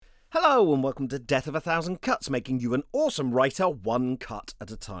Hello and welcome to Death of a Thousand Cuts, making you an awesome writer one cut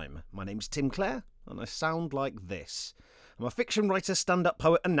at a time. My name's Tim Clare, and I sound like this. I'm a fiction writer, stand-up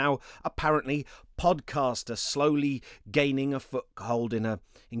poet, and now, apparently, podcaster, slowly gaining a foothold in a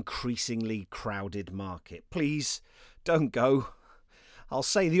increasingly crowded market. Please, don't go. I'll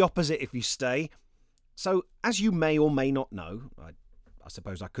say the opposite if you stay. So, as you may or may not know, I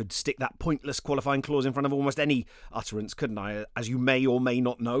suppose I could stick that pointless qualifying clause in front of almost any utterance, couldn't I? As you may or may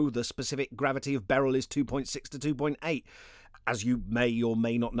not know, the specific gravity of Beryl is 2.6 to 2.8. As you may or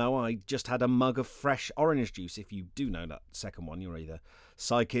may not know, I just had a mug of fresh orange juice. If you do know that second one, you're either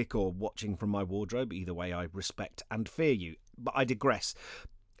psychic or watching from my wardrobe. Either way, I respect and fear you. But I digress.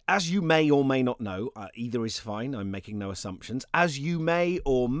 As you may or may not know, either is fine, I'm making no assumptions. As you may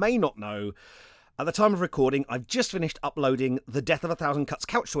or may not know, at the time of recording, I've just finished uploading the Death of a Thousand Cuts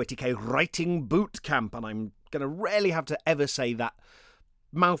Couch to 80k Writing Boot Camp, and I'm going to rarely have to ever say that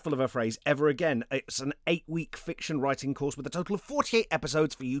mouthful of a phrase ever again. It's an 8-week fiction writing course with a total of 48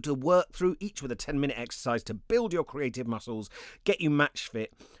 episodes for you to work through, each with a 10-minute exercise to build your creative muscles, get you match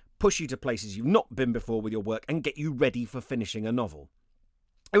fit, push you to places you've not been before with your work, and get you ready for finishing a novel.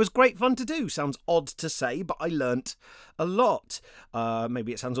 It was great fun to do. Sounds odd to say, but I learnt a lot.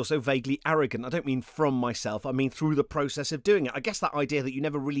 Maybe it sounds also vaguely arrogant. I don't mean from myself. I mean through the process of doing it. I guess that idea that you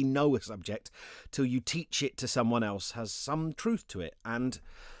never really know a subject till you teach it to someone else has some truth to it. And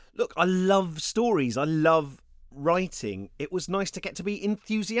look, I love stories. I love writing. It was nice to get to be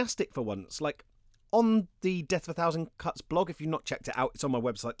enthusiastic for once. Like, on the Death of a Thousand Cuts blog, if you've not checked it out, it's on my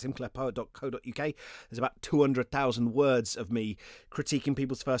website, timclarepoet.co.uk. There's about 200,000 words of me critiquing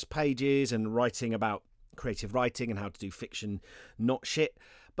people's first pages and writing about creative writing and how to do fiction not shit.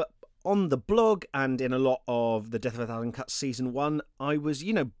 But on the blog and in a lot of the Death of a Thousand Cuts Season 1, I was,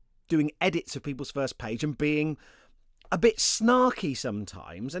 doing edits of people's first page and being a bit snarky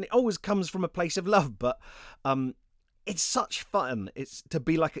sometimes. And it always comes from a place of love, but it's such fun. It's to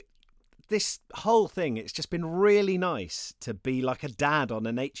be like this whole thing, it's just been really nice to be like a dad on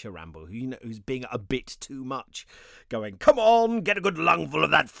a nature ramble who's being a bit too much, going, come on, get a good lungful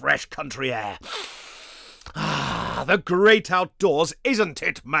of that fresh country air. Ah, the great outdoors, isn't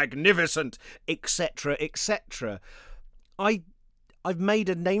it magnificent, etc., etc. I've made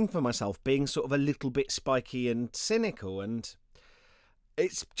a name for myself being sort of a little bit spiky and cynical, and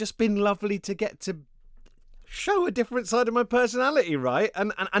it's just been lovely to get to show a different side of my personality, right?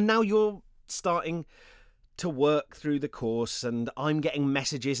 And now you're starting to work through the course, and I'm getting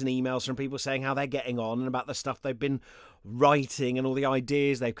messages and emails from people saying how they're getting on and about the stuff they've been writing and all the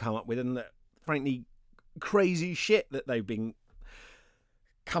ideas they've come up with and the frankly crazy shit that they've been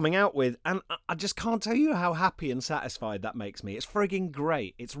coming out with. And I just can't tell you how happy and satisfied that makes me. It's frigging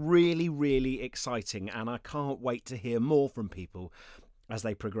great. It's really, really exciting, and I can't wait to hear more from people as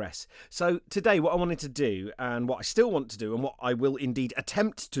they progress. So today what I wanted to do, and what I still want to do, and what I will indeed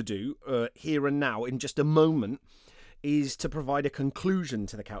attempt to do here and now in just a moment, is to provide a conclusion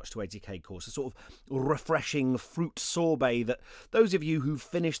to the Couch to 80k course, a sort of refreshing fruit sorbet that those of you who've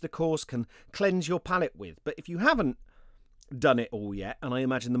finished the course can cleanse your palate with. But if you haven't done it all yet, and I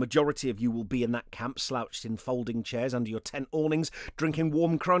imagine the majority of you will be in that camp, slouched in folding chairs under your tent awnings, drinking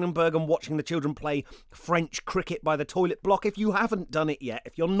warm Kronenberg and watching the children play French cricket by the toilet block. If you haven't done it yet,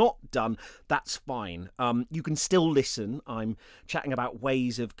 if you're not done, that's fine. You can still listen. I'm chatting about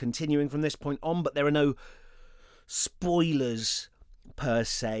ways of continuing from this point on, but there are no spoilers per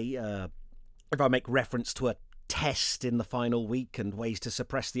se. If I make reference to a test in the final week and ways to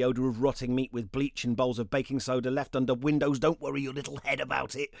suppress the odour of rotting meat with bleach and bowls of baking soda left under windows, don't worry your little head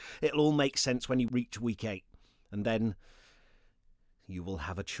about it. It'll all make sense when you reach week 8. And then you will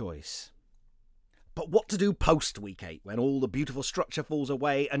have a choice. But what to do post week 8 when all the beautiful structure falls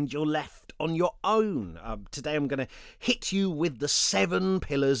away and you're left on your own? Today I'm going to hit you with the 7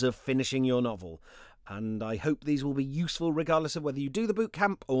 pillars of finishing your novel. And I hope these will be useful regardless of whether you do the boot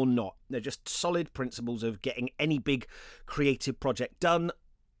camp or not. They're just solid principles of getting any big creative project done.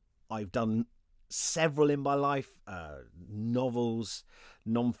 I've done several in my life, novels,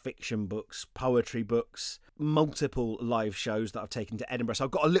 non-fiction books, poetry books, multiple live shows that I've taken to Edinburgh. So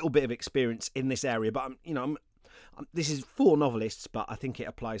I've got a little bit of experience in this area, but this is for novelists, but I think it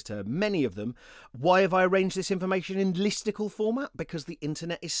applies to many of them. Why have I arranged this information in listicle format? Because the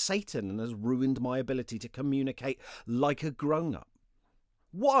internet is Satan and has ruined my ability to communicate like a grown-up.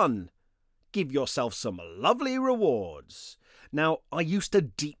 1. Give yourself some lovely rewards. Now, I used to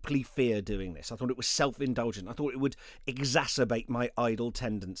deeply fear doing this. I thought it was self-indulgent. I thought it would exacerbate my idle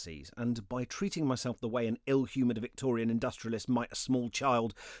tendencies. And by treating myself the way an ill-humoured Victorian industrialist might a small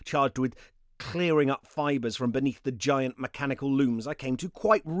child charged with clearing up fibres from beneath the giant mechanical looms, I came to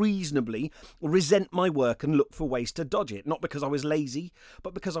quite reasonably resent my work and look for ways to dodge it, not because I was lazy,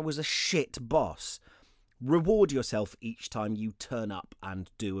 but because I was a shit boss. Reward yourself each time you turn up and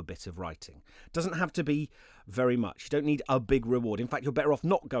do a bit of writing. Doesn't have to be very much. You don't need a big reward. In fact, you're better off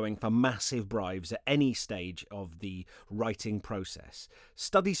not going for massive bribes at any stage of the writing process.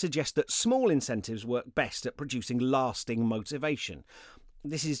 Studies suggest that small incentives work best at producing lasting motivation.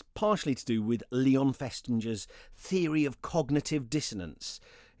 This is partially to do with Leon Festinger's theory of cognitive dissonance.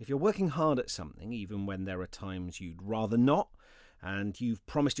 If you're working hard at something, even when there are times you'd rather not, and you've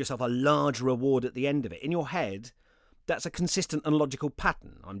promised yourself a large reward at the end of it, in your head, that's a consistent and logical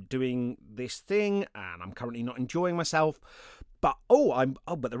pattern. I'm doing this thing, and I'm currently not enjoying myself, but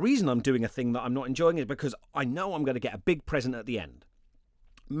the reason I'm doing a thing that I'm not enjoying is because I know I'm going to get a big present at the end.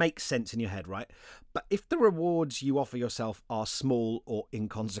 Makes sense in your head, right? But if the rewards you offer yourself are small or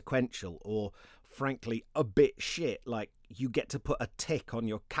inconsequential, or frankly a bit shit, like you get to put a tick on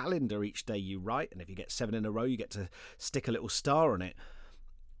your calendar each day you write, and if you get 7 in a row you get to stick a little star on it,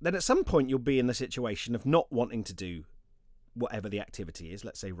 then at some point you'll be in the situation of not wanting to do whatever the activity is,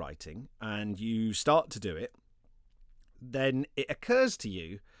 let's say writing, and you start to do it. Then it occurs to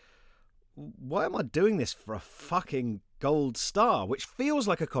you, why am I doing this for a fucking gold star? Which feels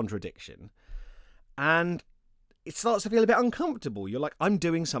like a contradiction, and it starts to feel a bit uncomfortable. You're like, I'm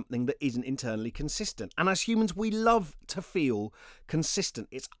doing something that isn't internally consistent. And as humans, we love to feel consistent.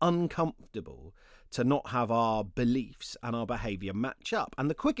 It's uncomfortable to not have our beliefs and our behaviour match up. And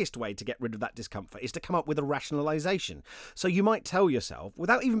the quickest way to get rid of that discomfort is to come up with a rationalisation. So you might tell yourself,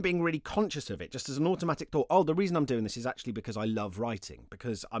 without even being really conscious of it, just as an automatic thought, oh, the reason I'm doing this is actually because I love writing,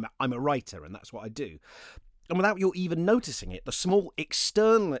 because I'm a writer and that's what I do. And without you even noticing it, the small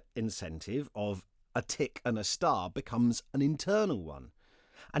external incentive of a tick and a star becomes an internal one.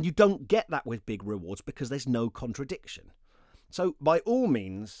 And you don't get that with big rewards because there's no contradiction. So by all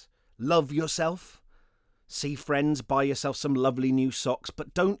means, love yourself, see friends, buy yourself some lovely new socks,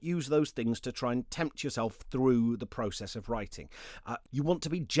 but don't use those things to try and tempt yourself through the process of writing. You want to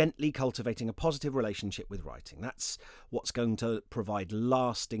be gently cultivating a positive relationship with writing. That's what's going to provide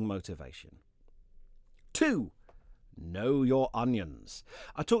lasting motivation. 2. Know your onions.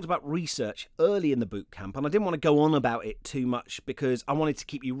 I talked about research early in the boot camp, and I didn't want to go on about it too much because I wanted to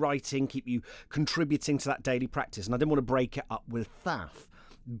keep you writing, keep you contributing to that daily practice, and I didn't want to break it up with faff.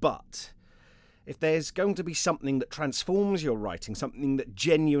 But if there's going to be something that transforms your writing, something that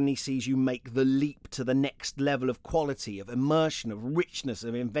genuinely sees you make the leap to the next level of quality, of immersion, of richness,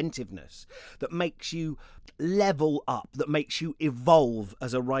 of inventiveness, that makes you level up, that makes you evolve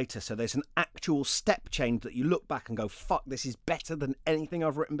as a writer, so there's an actual step change that you look back and go, fuck, this is better than anything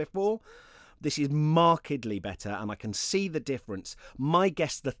I've written before. This is markedly better, and I can see the difference. My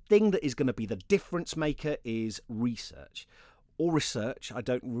guess, the thing that is going to be the difference maker is research. Or research. I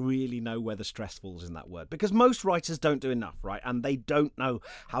don't really know where the stress falls in that word, because most writers don't do enough, right? And they don't know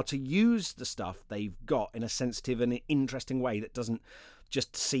how to use the stuff they've got in a sensitive and interesting way that doesn't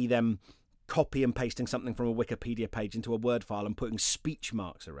just see them copy and pasting something from a Wikipedia page into a Word file and putting speech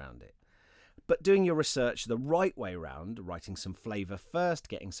marks around it. But doing your research the right way around, writing some flavour first,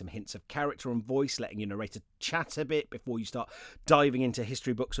 getting some hints of character and voice, letting your narrator chat a bit before you start diving into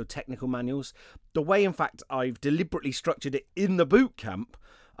history books or technical manuals. The way, in fact, I've deliberately structured it in the boot camp,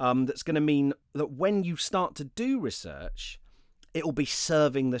 that's going to mean that when you start to do research, it will be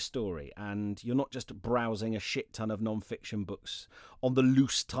serving the story, and you're not just browsing a shit ton of non-fiction books on the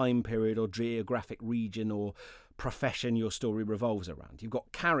loose time period or geographic region or profession your story revolves around. You've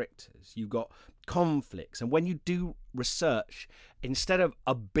got characters, you've got conflicts, and when you do research, instead of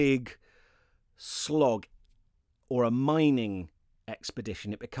a big slog or a mining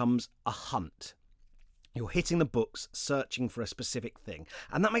expedition, it becomes a hunt. You're hitting the books, searching for a specific thing,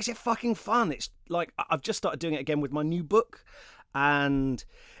 and that makes it fucking fun. It's like, I've just started doing it again with my new book, and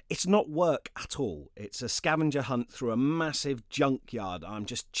it's not work at all. It's a scavenger hunt through a massive junkyard. I'm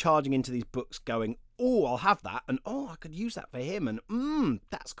just charging into these books going, oh, I'll have that, and oh, I could use that for him, and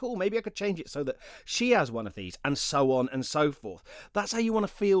that's cool. Maybe I could change it so that she has one of these, and so on and so forth. That's how you want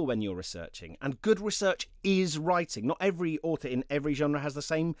to feel when you're researching, and good research is writing. Not every author in every genre has the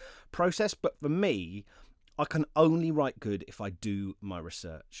same process, but for me, I can only write good if I do my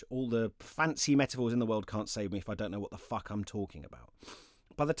research. All the fancy metaphors in the world can't save me if I don't know what the fuck I'm talking about.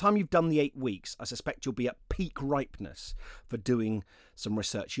 By the time you've done the 8 weeks, I suspect you'll be at peak ripeness for doing some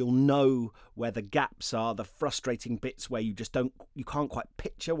research. You'll know where the gaps are, the frustrating bits where you can't quite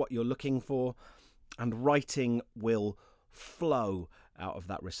picture what you're looking for, and writing will flow out of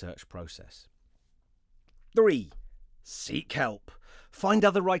that research process. 3. Seek help. Find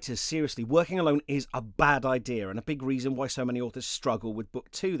other writers. Seriously, working alone is a bad idea, and a big reason why so many authors struggle with book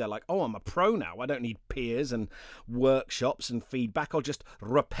 2. They're like, oh, I'm a pro now. I don't need peers and workshops and feedback. I'll just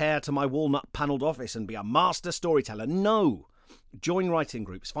repair to my walnut-panelled office and be a master storyteller. No. Join writing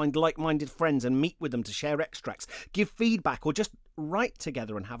groups, find like-minded friends and meet with them to share extracts, give feedback, or just write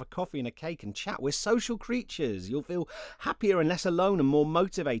together and have a coffee and a cake and chat. We're social creatures. You'll feel happier and less alone and more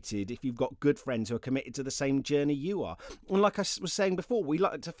motivated if you've got good friends who are committed to the same journey you are. And like I was saying before, we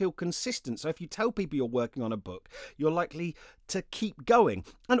like to feel consistent. So if you tell people you're working on a book, you're likely to keep going.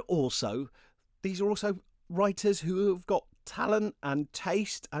 And also, these are also writers who have got talent and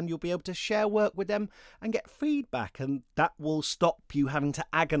taste, and you'll be able to share work with them and get feedback, and that will stop you having to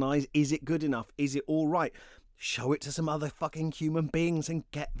agonize, is it good enough, is it all right? Show it to some other fucking human beings and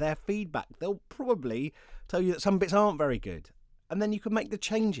get their feedback. They'll probably tell you that some bits aren't very good, and then you can make the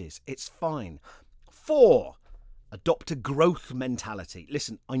changes. It's fine. 4, adopt a growth mentality.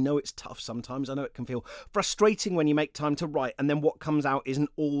 Listen, I know it's tough sometimes. I know it can feel frustrating when you make time to write and then what comes out isn't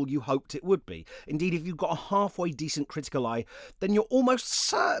all you hoped it would be. Indeed, if you've got a halfway decent critical eye, then you're almost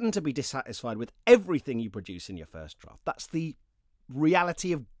certain to be dissatisfied with everything you produce in your first draft. That's the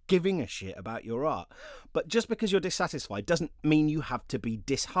reality of giving a shit about your art. But just because you're dissatisfied doesn't mean you have to be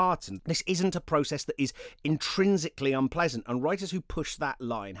disheartened. This isn't a process that is intrinsically unpleasant, and writers who push that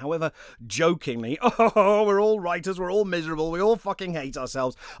line, however jokingly, oh, we're all writers, we're all miserable, we all fucking hate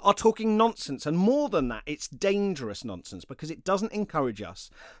ourselves, are talking nonsense. And more than that, it's dangerous nonsense, because it doesn't encourage us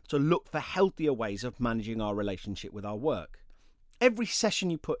to look for healthier ways of managing our relationship with our work. Every session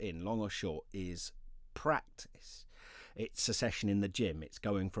you put in, long or short, is practice. It's a session in the gym, it's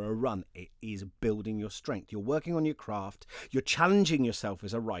going for a run, it is building your strength. You're working on your craft, you're challenging yourself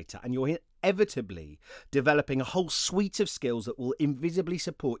as a writer, and you're inevitably developing a whole suite of skills that will invisibly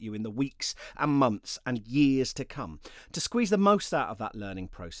support you in the weeks and months and years to come. To squeeze the most out of that learning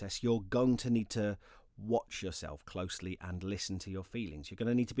process, you're going to need to watch yourself closely and listen to your feelings. You're going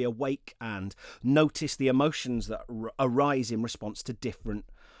to need to be awake and notice the emotions that arise in response to different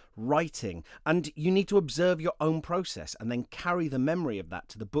writing, and you need to observe your own process and then carry the memory of that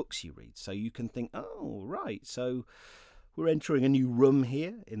to the books you read, so you can think, oh right, so we're entering a new room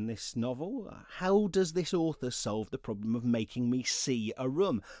here in this novel. How does this author solve the problem of making me see a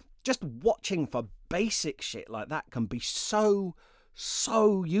room? Just watching for basic shit like that can be so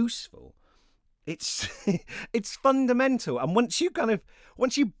useful. It's it's fundamental. And once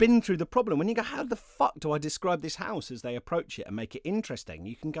you've been through the problem, when you go, how the fuck do I describe this house as they approach it and make it interesting,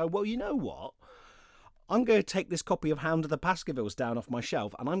 you can go, well, you know what? I'm going to take this copy of Hound of the Baskervilles down off my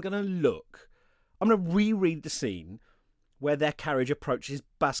shelf, and I'm going to reread the scene where their carriage approaches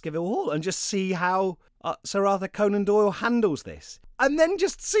Baskerville Hall and just see how Sir Arthur Conan Doyle handles this. And then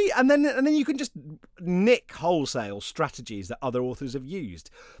just see, and then you can just nick wholesale strategies that other authors have used.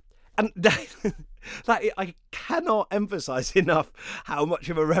 And I cannot emphasize enough how much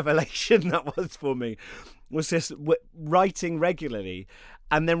of a revelation that was for me, was this writing regularly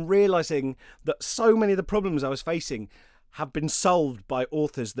and then realizing that so many of the problems I was facing have been solved by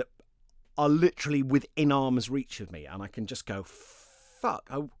authors that are literally within arm's reach of me. And I can just go, fuck,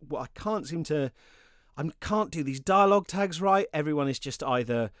 I can't do these dialogue tags right. Everyone is just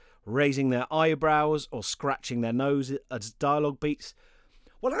either raising their eyebrows or scratching their nose as dialogue beats.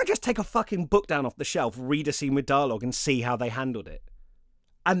 Well, don't I just take a fucking book down off the shelf, read a scene with dialogue and see how they handled it?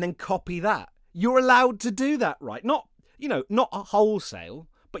 And then copy that. You're allowed to do that, right? Not a wholesale,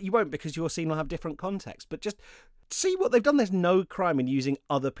 but you won't, because your scene will have different context. But just see what they've done. There's no crime in using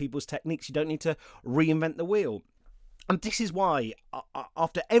other people's techniques. You don't need to reinvent the wheel. And this is why,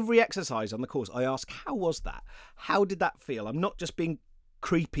 after every exercise on the course, I ask, how was that? How did that feel? I'm not just being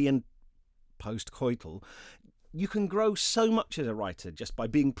creepy and post-coital. You can grow so much as a writer just by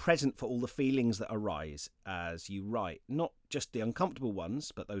being present for all the feelings that arise as you write. Not just the uncomfortable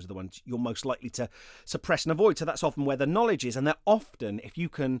ones, but those are the ones you're most likely to suppress and avoid. So that's often where the knowledge is. And they're often, if you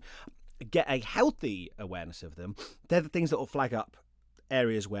can get a healthy awareness of them, they're the things that will flag up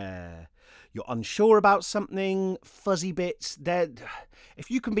areas where you're unsure about something, fuzzy bits. If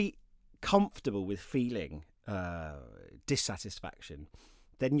you can be comfortable with feeling dissatisfaction,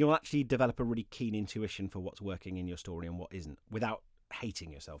 then you'll actually develop a really keen intuition for what's working in your story and what isn't, without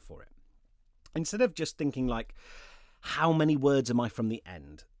hating yourself for it. Instead of just thinking like, how many words am I from the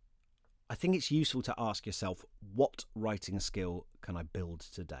end? I think it's useful to ask yourself, what writing skill can I build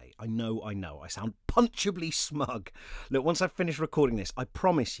today? I know, I sound punchably smug. Look, once I've finished recording this,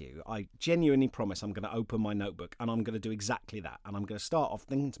 I genuinely promise I'm going to open my notebook and I'm going to do exactly that. And I'm going to start off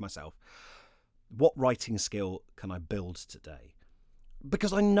thinking to myself, what writing skill can I build today?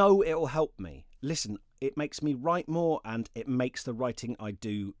 Because I know it will help me. listen, it makes me write more, and it makes the writing I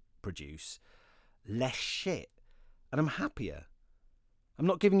do produce less shit, and I'm happier. I'm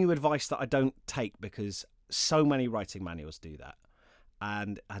not giving you advice that I don't take, because so many writing manuals do that,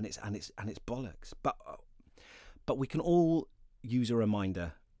 and it's bollocks. But we can all use a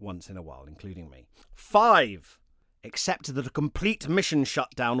reminder once in a while, including me. 5. Accept that a complete mission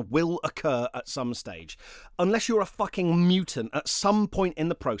shutdown will occur at some stage. Unless you're a fucking mutant, at some point in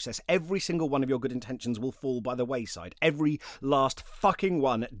the process, every single one of your good intentions will fall by the wayside. Every last fucking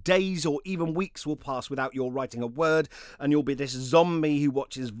one. Days or even weeks will pass without your writing a word, and you'll be this zombie who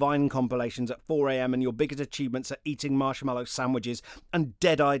watches Vine compilations at 4 a.m, and your biggest achievements are eating marshmallow sandwiches and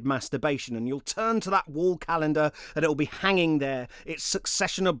dead-eyed masturbation. And you'll turn to that wall calendar, and it'll be hanging there, its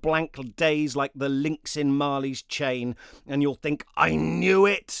succession of blank days like the links in Marley's chain. And you'll think, I knew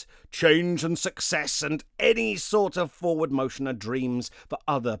it! Change and success and any sort of forward motion are dreams for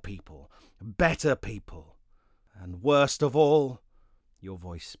other people, better people. And worst of all, your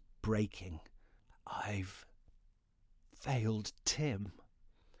voice breaking. I've failed Tim.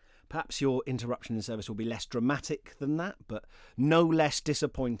 Perhaps your interruption in service will be less dramatic than that, but no less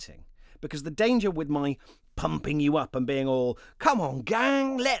disappointing. Because the danger with my pumping you up and being all, come on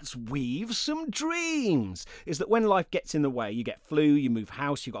gang, let's weave some dreams, is that when life gets in the way, you get flu, you move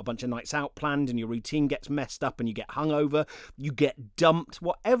house, you've got a bunch of nights out planned, and your routine gets messed up, and you get hungover, you get dumped,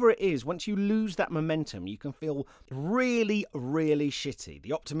 whatever it is, once you lose that momentum, you can feel really, really shitty.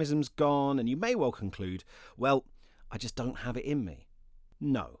 The optimism's gone, and you may well conclude, well, I just don't have it in me.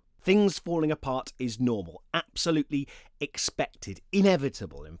 No. Things falling apart is normal, absolutely expected,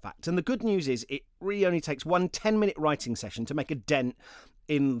 inevitable, in fact. And the good news is it really only takes one 10-minute writing session to make a dent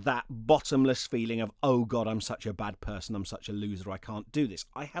in that bottomless feeling of, oh God, I'm such a bad person, I'm such a loser, I can't do this.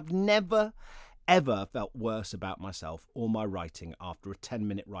 I have never, ever felt worse about myself or my writing after a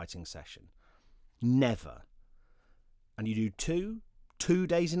 10-minute writing session. Never. And you do two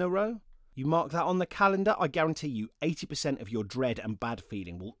days in a row? You mark that on the calendar, I guarantee you 80% of your dread and bad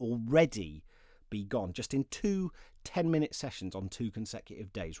feeling will already be gone just in 2 10-minute sessions on 2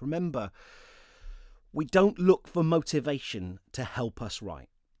 consecutive days. Remember, we don't look for motivation to help us write.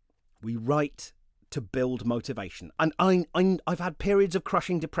 We write to build motivation. And I've had periods of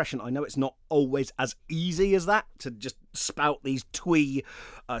crushing depression. I know it's not always as easy as that, to just spout these twee,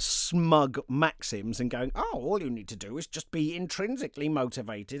 smug maxims and going, oh, all you need to do is just be intrinsically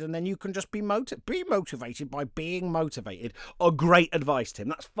motivated, and then you can just be motivated by being motivated. Oh, great advice, Tim.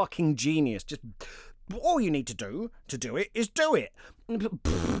 That's fucking genius. Just all you need to do it is do it.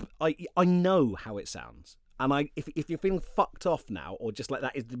 I know how it sounds. And if you're feeling fucked off now, or just like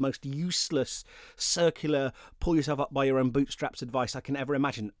that is the most useless, circular, pull yourself up by your own bootstraps advice I can ever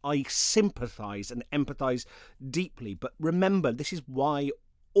imagine, I sympathise and empathise deeply. But remember, this is why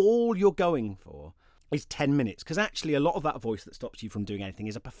all you're going for is 10 minutes. Because actually a lot of that voice that stops you from doing anything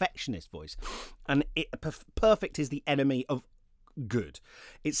is a perfectionist voice. And perfect is the enemy of good.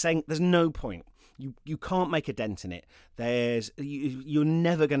 It's saying there's no point. You can't make a dent in it. You're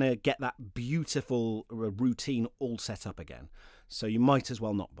never going to get that beautiful routine all set up again. So you might as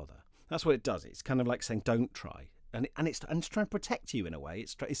well not bother. That's what it does. It's kind of like saying don't try. And it's trying to protect you in a way.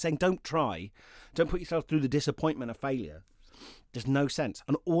 It's saying don't try. Don't put yourself through the disappointment of failure. There's no sense.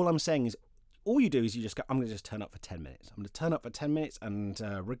 And all I'm saying is, all you do is you just go, I'm going to just turn up for 10 minutes. I'm going to turn up for 10 minutes, and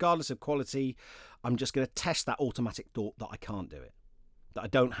regardless of quality, I'm just going to test that automatic thought that I can't do it, that I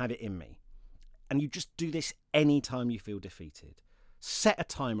don't have it in me. And you just do this anytime you feel defeated. Set a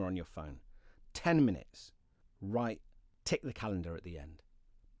timer on your phone. 10 minutes. Write. Tick the calendar at the end.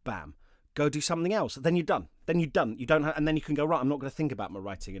 Bam. Go do something else. Then you're done. You don't have, and then you can go, right, I'm not going to think about my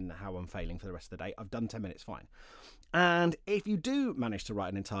writing and how I'm failing for the rest of the day. I've done 10 minutes, fine. And if you do manage to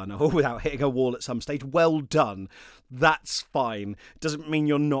write an entire novel without hitting a wall at some stage, well done. That's fine. Doesn't mean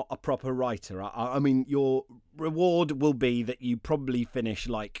you're not a proper writer. I mean, your reward will be that you probably finish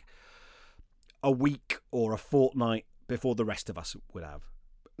like a week or a fortnight before the rest of us would have.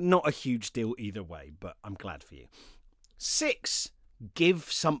 Not a huge deal either way, but I'm glad for you. 6,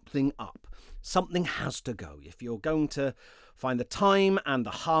 give something up. Something has to go. If you're going to find the time and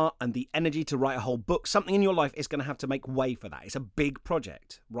the heart and the energy to write a whole book, something in your life is going to have to make way for that. It's a big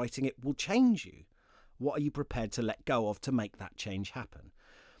project. Writing it will change you. What are you prepared to let go of to make that change happen?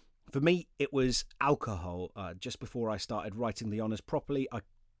 For me, it was alcohol. Just before I started writing the honours properly, I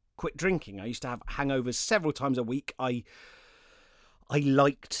quit drinking. I used to have hangovers several times a week. I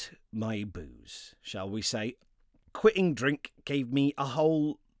liked my booze, shall we say. Quitting drink gave me a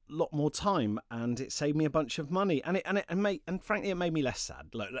whole lot more time, and it saved me a bunch of money, and frankly it made me less sad.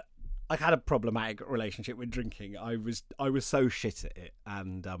 Look, I had a problematic relationship with drinking. I was so shit at it,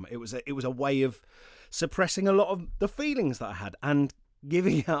 and it was a way of suppressing a lot of the feelings that I had, and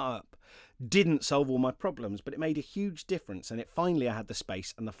giving it up didn't solve all my problems, but it made a huge difference, and finally I had the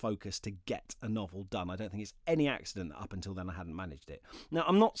space and the focus to get a novel done. I don't think it's any accident that up until then I hadn't managed it. Now,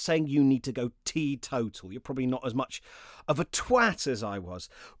 I'm not saying you need to go teetotal. You're probably not as much of a twat as I was,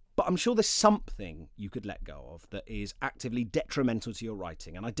 but I'm sure there's something you could let go of that is actively detrimental to your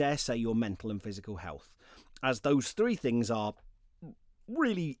writing, and I dare say your mental and physical health, as those three things are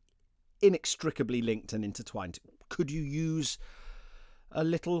really inextricably linked and intertwined. Could you use a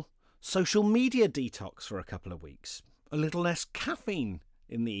little social media detox for a couple of weeks? A little less caffeine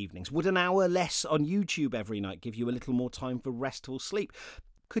in the evenings? Would an hour less on YouTube every night give you a little more time for restful sleep?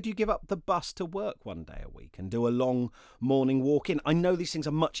 Could you give up the bus to work one day a week and do a long morning walk in? I know these things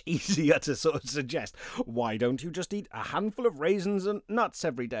are much easier to sort of suggest. Why don't you just eat a handful of raisins and nuts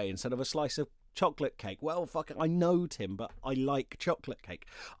every day instead of a slice of chocolate cake? Well, fuck it, I know, Tim, but I like chocolate cake.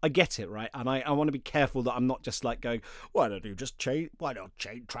 I get it, right? And I want to be careful that I'm not just like going, why don't you just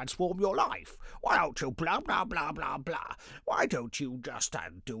transform your life? Why don't you blah, blah, blah, blah, blah? Why don't you just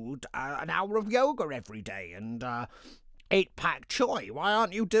do an hour of yoga every day and eat pak choi? Why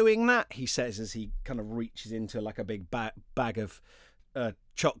aren't you doing that? He says as he kind of reaches into like a big bag of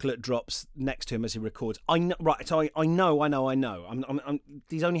chocolate drops next to him as he records. I know, right? So I know.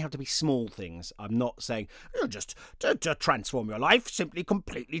 These only have to be small things. I'm not saying just to transform your life, simply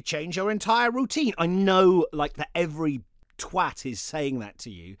completely change your entire routine. I know, like, that every twat is saying that to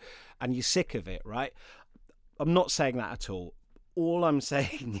you, and you're sick of it, right? I'm not saying that at all. All I'm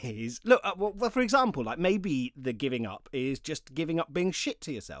saying is, look, well, for example, like maybe the giving up is just giving up being shit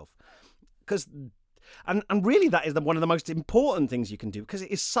to yourself, because. And really that is one of the most important things you can do, because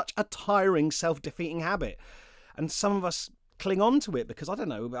it is such a tiring, self-defeating habit. And some of us cling on to it because, I don't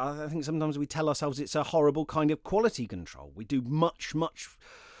know, I think sometimes we tell ourselves it's a horrible kind of quality control. We do much, much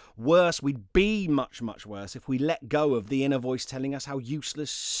worse. We'd be much, much worse if we let go of the inner voice telling us how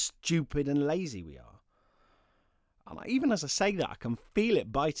useless, stupid and lazy we are. And even as I say that, I can feel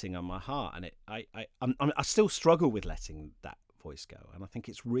it biting on my heart. And I still struggle with letting that voice go. And I think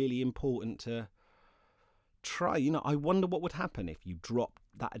it's really important to try. I wonder what would happen if you dropped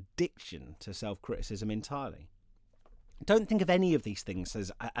that addiction to self-criticism entirely. Don't think of any of these things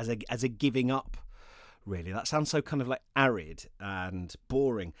as a giving up, really. That sounds so kind of like arid and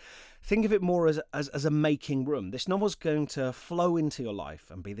boring. Think of it more as a making room. This novel's going to flow into your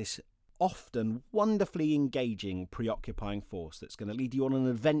life and be this often wonderfully engaging, preoccupying force that's going to lead you on an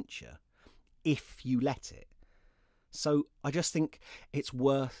adventure if you let it. So I just think it's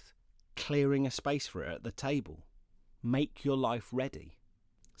worth clearing a space for it at the table. Make your life ready.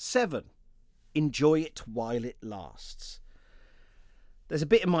 7. Enjoy it while it lasts. There's a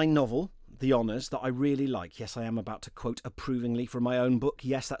bit in my novel, The Honours, that I really like. Yes, I am about to quote approvingly from my own book.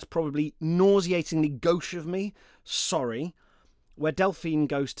 Yes, that's probably nauseatingly gauche of me. Sorry. Where Delphine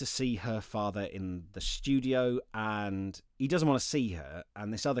goes to see her father in the studio and he doesn't want to see her,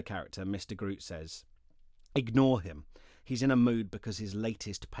 and this other character, Mr. Groot, says, ignore him. He's in a mood because his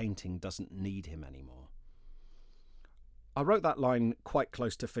latest painting doesn't need him anymore. I wrote that line quite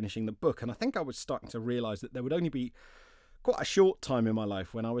close to finishing the book, and I think I was starting to realise that there would only be quite a short time in my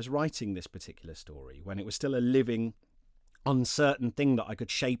life when I was writing this particular story, when it was still a living, uncertain thing that I could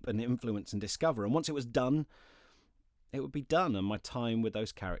shape and influence and discover. And once it was done, it would be done, and my time with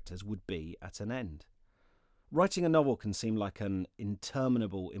those characters would be at an end. Writing a novel can seem like an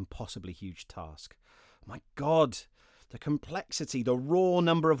interminable, impossibly huge task. My God! The complexity, the raw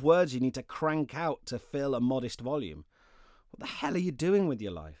number of words you need to crank out to fill a modest volume. What the hell are you doing with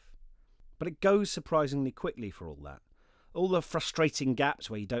your life? But it goes surprisingly quickly for all that. All the frustrating gaps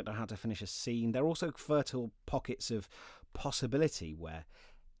where you don't know how to finish a scene, they're also fertile pockets of possibility where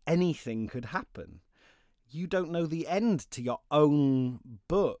anything could happen. You don't know the end to your own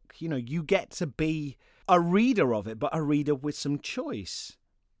book. You get to be a reader of it, but a reader with some choice.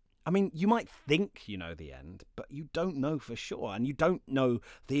 I mean, you might think you know the end, but you don't know for sure, and you don't know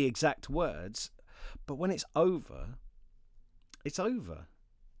the exact words. But when it's over, it's over.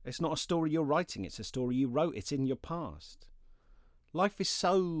 It's not a story you're writing, it's a story you wrote. It's in your past. Life is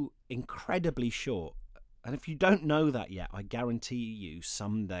so incredibly short, and if you don't know that yet, I guarantee you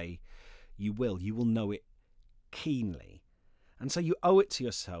someday you will. You will know it keenly. And so you owe it to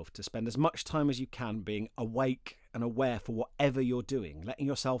yourself to spend as much time as you can being awake and aware for whatever you're doing, letting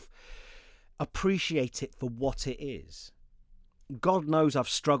yourself appreciate it for what it is. God knows I've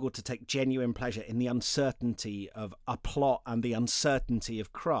struggled to take genuine pleasure in the uncertainty of a plot and the uncertainty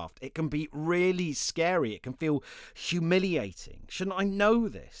of craft. It can be really scary. It can feel humiliating. Shouldn't I know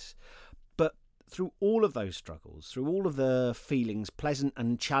this? through all of those struggles, through all of the feelings, pleasant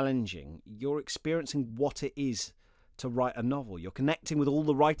and challenging, you're experiencing what it is to write a novel. You're connecting with all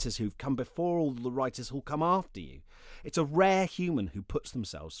the writers who've come before, all the writers who'll come after you. It's a rare human who puts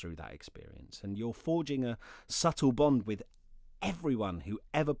themselves through that experience, and you're forging a subtle bond with everyone who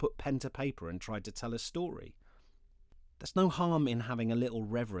ever put pen to paper and tried to tell a story. There's no harm in having a little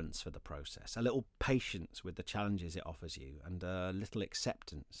reverence for the process, a little patience with the challenges it offers you, and a little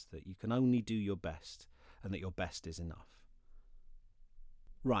acceptance that you can only do your best and that your best is enough.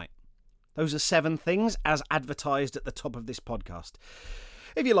 Right. Those are 7 things as advertised at the top of this podcast.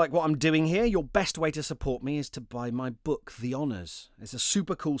 If you like what I'm doing here, your best way to support me is to buy my book, The Honours. It's a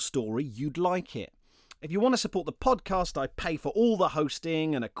super cool story. You'd like it. If you want to support the podcast, I pay for all the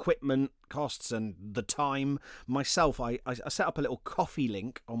hosting and equipment costs and the time myself. I set up a little Ko-fi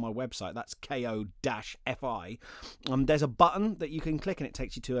link on my website. That's ko-fi. There's a button that you can click and it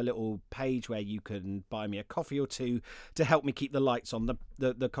takes you to a little page where you can buy me a coffee or two to help me keep the lights on.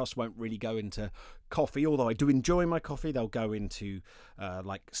 The costs won't really go into coffee, although I do enjoy my coffee. They'll go into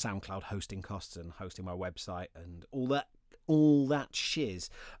like SoundCloud hosting costs and hosting my website and all that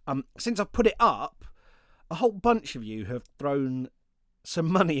shiz. Since I've put it up, a whole bunch of you have thrown some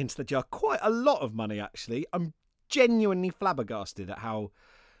money into the jar. Quite a lot of money, actually. I'm genuinely flabbergasted at how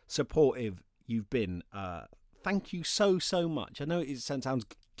supportive you've been. Thank you so much. I know it sounds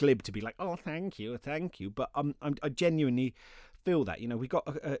glib to be like, oh, thank you, but I genuinely feel that. You know, we got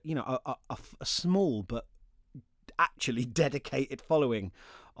a small but actually dedicated following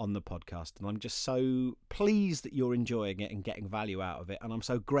on the podcast, and I'm just so pleased that you're enjoying it and getting value out of it, and I'm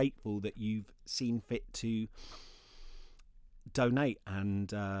so grateful that you've seen fit to donate and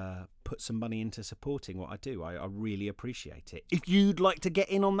put some money into supporting what I do. I really appreciate it. If you'd like to get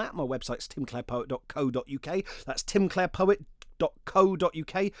in on that, my website's timclarepoet.co.uk. That's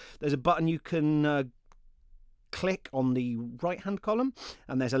timclarepoet.co.uk. There's a button you can click on the right hand column,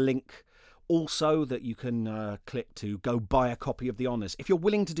 and there's a link also that you can click to go buy a copy of The Honours. If you're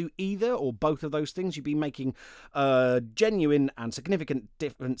willing to do either or both of those things, you'd be making a genuine and significant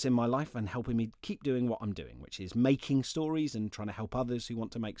difference in my life and helping me keep doing what I'm doing, which is making stories and trying to help others who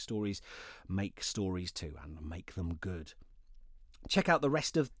want to make stories too and make them good. Check out the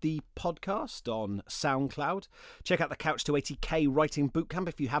rest of the podcast on SoundCloud. Check out the Couch to 80k Writing Bootcamp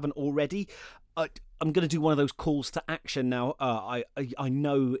if you haven't already. I'm going to do one of those calls to action now. I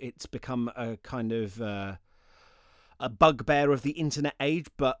know it's become a kind of a bugbear of the internet age,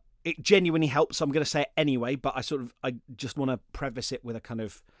 but it genuinely helps. So I'm going to say it anyway, but I just want to preface it with a kind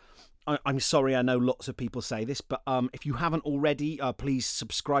of, I'm sorry, I know lots of people say this, but if you haven't already, please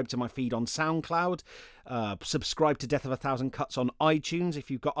subscribe to my feed on SoundCloud. Subscribe to Death of a Thousand Cuts on iTunes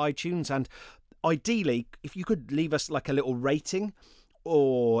if you've got iTunes. And ideally, if you could leave us like a little rating,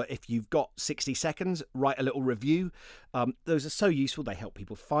 or if you've got 60 seconds, write a little review. Those are so useful. They help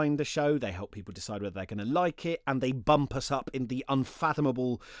people find the show. They help people decide whether they're going to like it. And they bump us up in the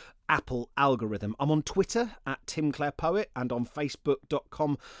unfathomable Apple algorithm. I'm on Twitter at timclarepoet and on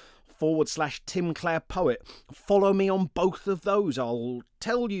facebook.com/timclarepoet. Follow me on both of those. I'll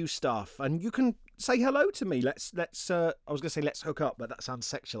tell you stuff and you can say hello to me. Let's I was going to say let's hook up, but that sounds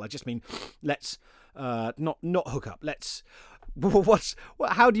sexual. I just mean let's not hook up.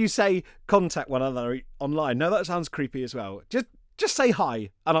 How do you say contact one another online? No, that sounds creepy as well. Just say hi,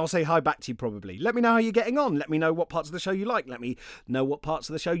 and I'll say hi back to you probably. Let me know how you're getting on. Let me know what parts of the show you like. Let me know what parts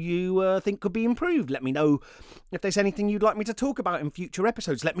of the show you think could be improved. Let me know if there's anything you'd like me to talk about in future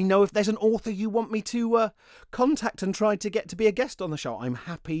episodes. Let me know if there's an author you want me to contact and try to get to be a guest on the show. I'm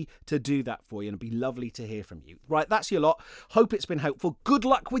happy to do that for you, and it'd be lovely to hear from you. Right, that's your lot. Hope it's been helpful. Good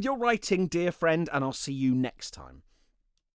luck with your writing, dear friend, and I'll see you next time.